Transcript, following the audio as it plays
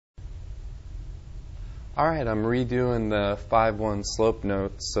Alright, I'm redoing the 5-1 slope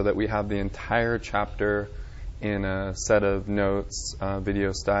notes so that we have the entire chapter in a set of notes,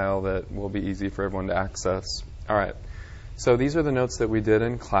 video style, that will be easy for everyone to access. Alright, so these are the notes that we did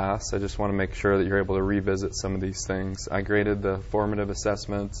in class. I just want to make sure that you're able to revisit some of these things. I graded the formative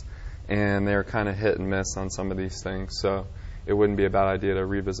assessments, and they're kind of hit and miss on some of these things, so it wouldn't be a bad idea to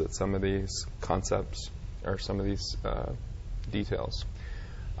revisit some of these concepts or some of these details.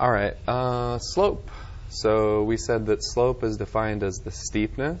 Alright, slope. So we said that slope is defined as the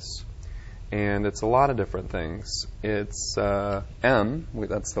steepness, and it's a lot of different things. It's m,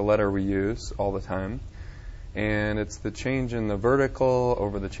 that's the letter we use all the time, and it's the change in the vertical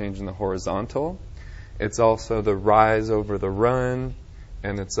over the change in the horizontal. It's also the rise over the run,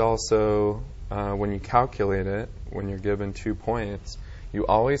 and it's also, when you calculate it, when you're given 2 points, you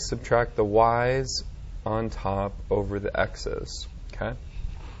always subtract the y's on top over the x's, okay?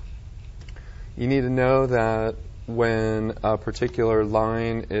 You need to know that when a particular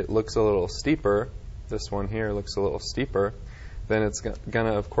line, it looks a little steeper, this one here looks a little steeper, then it's going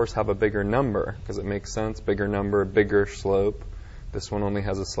to, of course, have a bigger number, because it makes sense, bigger number, bigger slope. This one only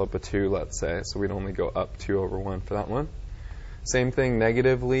has a slope of 2, let's say, so we'd only go up 2 over 1 for that one. Same thing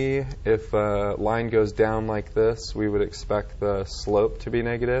negatively. If a line goes down like this, we would expect the slope to be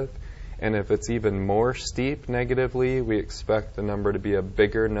negative. And if it's even more steep negatively, we expect the number to be a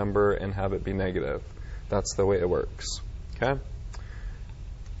bigger number and have it be negative. That's the way it works. Okay?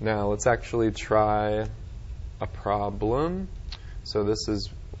 Now let's actually try a problem. So this is,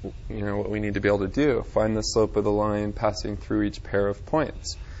 what we need to be able to do. Find the slope of the line passing through each pair of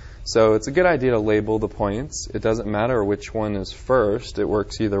points. So it's a good idea to label the points. It doesn't matter which one is first. It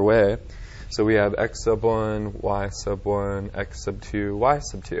works either way. So we have x sub 1, y sub 1, x sub 2, y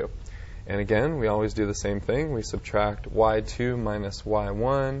sub 2. And again, we always do the same thing. We subtract y2 minus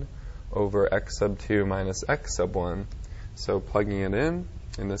y1 over x sub 2 minus x sub 1. So plugging it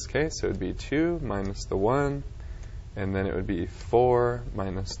in this case, it would be 2 minus the 1, and then it would be 4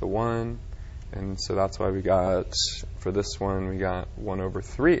 minus the 1. And so that's why we got, for this one, we got 1 over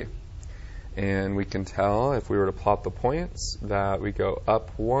 3. And we can tell, if we were to plot the points, that we go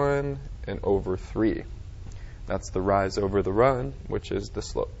up 1 and over 3. That's the rise over the run, which is the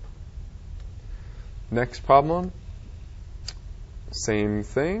slope. Next problem, same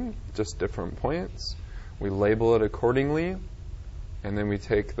thing, just different points. We label it accordingly, and then we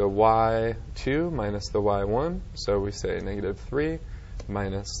take the y2 minus the y1. So we say negative 3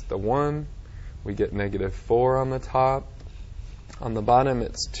 minus the 1. We get negative 4 on the top. On the bottom,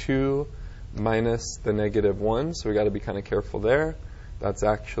 it's 2 minus the negative 1, so we got to be kind of careful there. That's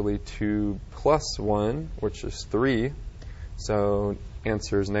actually 2 plus 1, which is 3. So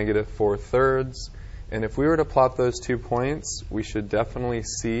answer is negative 4/3. And if we were to plot those 2 points, we should definitely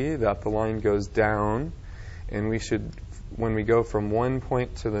see that the line goes down. And we should, when we go from one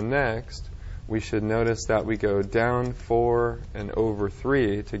point to the next, we should notice that we go down 4 and over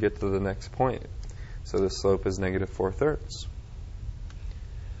 3 to get to the next point. So the slope is negative 4/3.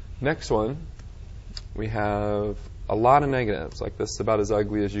 Next one, we have a lot of negatives. Like, this is about as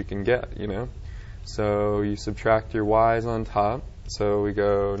ugly as you can get, So you subtract your y's on top. So we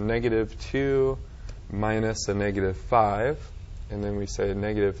go negative 2 minus a negative 5. And then we say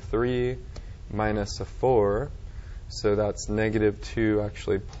negative 3 minus a 4. So that's negative 2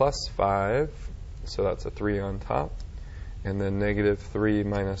 actually plus 5. So that's a 3 on top. And then negative 3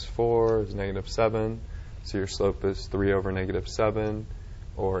 minus 4 is negative 7. So your slope is 3 over negative 7,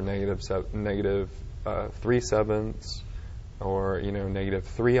 or negative 3/7, or negative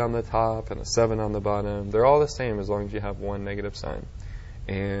 3 on the top and a 7 on the bottom. They're all the same as long as you have one negative sign.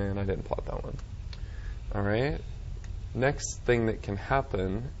 And I didn't plot that one. All right. Next thing that can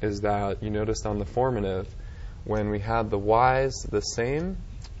happen is that you noticed on the formative, when we had the y's the same,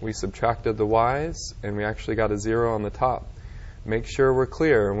 we subtracted the y's, and we actually got a 0 on the top. Make sure we're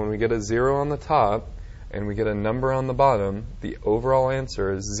clear. When we get a 0 on the top and we get a number on the bottom, the overall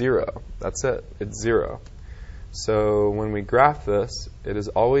answer is 0. That's it. It's 0. So when we graph this, it is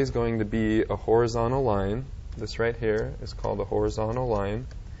always going to be a horizontal line. This right here is called a horizontal line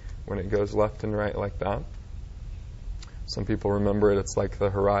when it goes left and right like that. Some people remember it. It's like the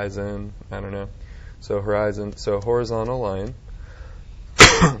horizon. I don't know. So horizontal line.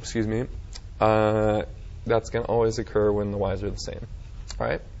 Excuse me. That's going to always occur when the y's are the same. All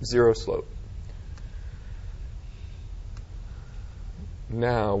right? 0 slope.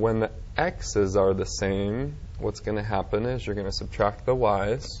 Now, when the x's are the same, what's going to happen is you're going to subtract the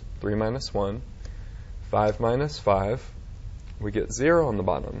y's. 3 minus 1. 5 minus 5. We get 0 on the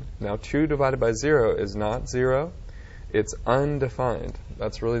bottom. Now, 2 divided by 0 is not 0. It's undefined.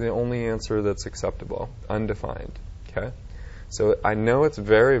 That's really the only answer that's acceptable. Undefined. Okay? So I know it's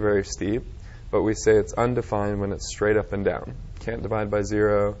very, very steep, but we say it's undefined when it's straight up and down. Can't divide by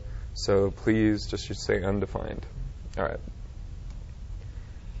 0, so please just say undefined. All right.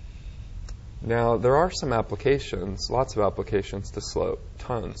 Now, there are some applications, lots of applications to slope,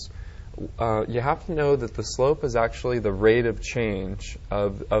 tons. You have to know that the slope is actually the rate of change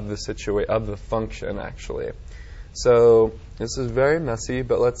of the function, actually. So this is very messy,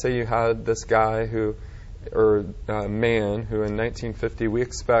 but let's say you had this guy man who in 1950, we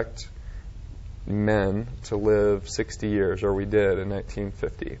expect men to live 60 years, or we did in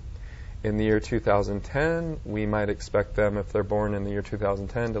 1950. In the year 2010, we might expect them, if they're born in the year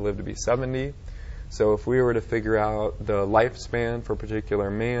 2010, to live to be 70. So if we were to figure out the lifespan for a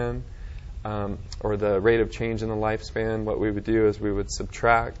particular man, or the rate of change in the lifespan, what we would do is we would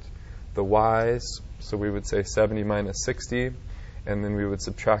subtract the y's. So we would say 70 minus 60, and then we would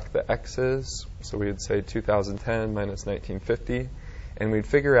subtract the x's. So we would say 2010 minus 1950. And we'd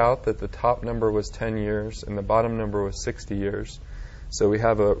figure out that the top number was 10 years and the bottom number was 60 years. So we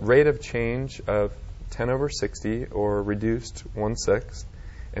have a rate of change of 10 over 60, or reduced 1/6.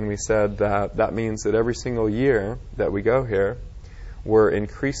 And we said that means that every single year that we go here, we're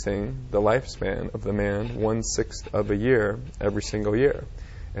increasing the lifespan of the man 1/6 of a year every single year.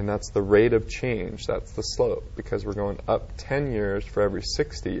 And that's the rate of change. That's the slope, because we're going up 10 years for every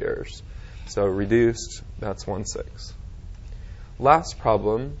 60 years. So reduced, that's 1/6. Last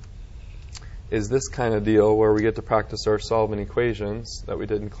problem is this kind of deal where we get to practice our solving equations that we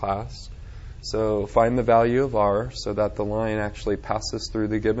did in class. So find the value of r so that the line actually passes through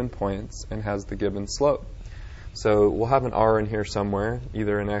the given points and has the given slope. So we'll have an r in here somewhere,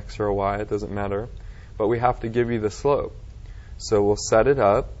 either an x or a y, it doesn't matter. But we have to give you the slope. So we'll set it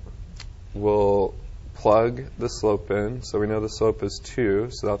up. We'll plug the slope in. So we know the slope is 2,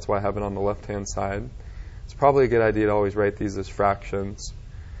 so that's why I have it on the left-hand side. It's probably a good idea to always write these as fractions.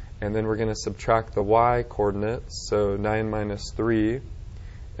 And then we're going to subtract the y coordinates, so 9 minus 3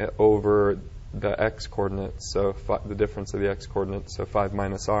 over the x coordinates, so the difference of the x coordinates, so 5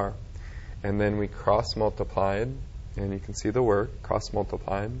 minus r. And then we cross-multiplied, and you can see the work,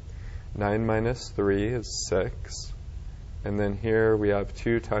 cross-multiplied. 9 minus 3 is 6. And then here we have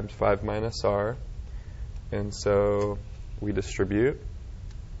 2 times 5 minus r. And so we distribute,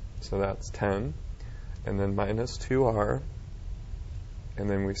 so that's 10. And then minus 2r. And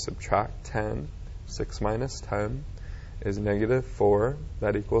then we subtract 10. 6 minus 10 is negative 4.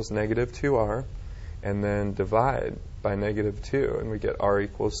 That equals negative 2r. And then divide by negative 2, and we get r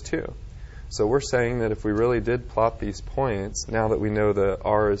equals 2. So we're saying that if we really did plot these points, now that we know the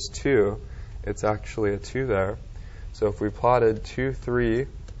r is 2, it's actually a 2 there. So if we plotted 2, 3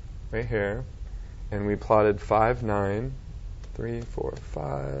 right here, and we plotted 5, 9, 3, 4,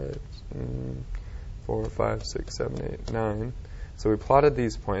 5, 4, 5, 6, 7, 8, 9. So we plotted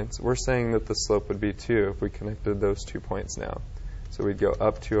these points. We're saying that the slope would be 2 if we connected those 2 points now. So we'd go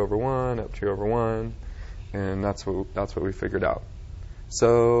up 2 over 1, up 2 over 1, and that's what we figured out.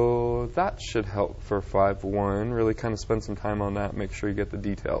 So that should help for 5.1. Really kind of spend some time on that. Make sure you get the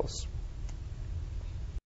details.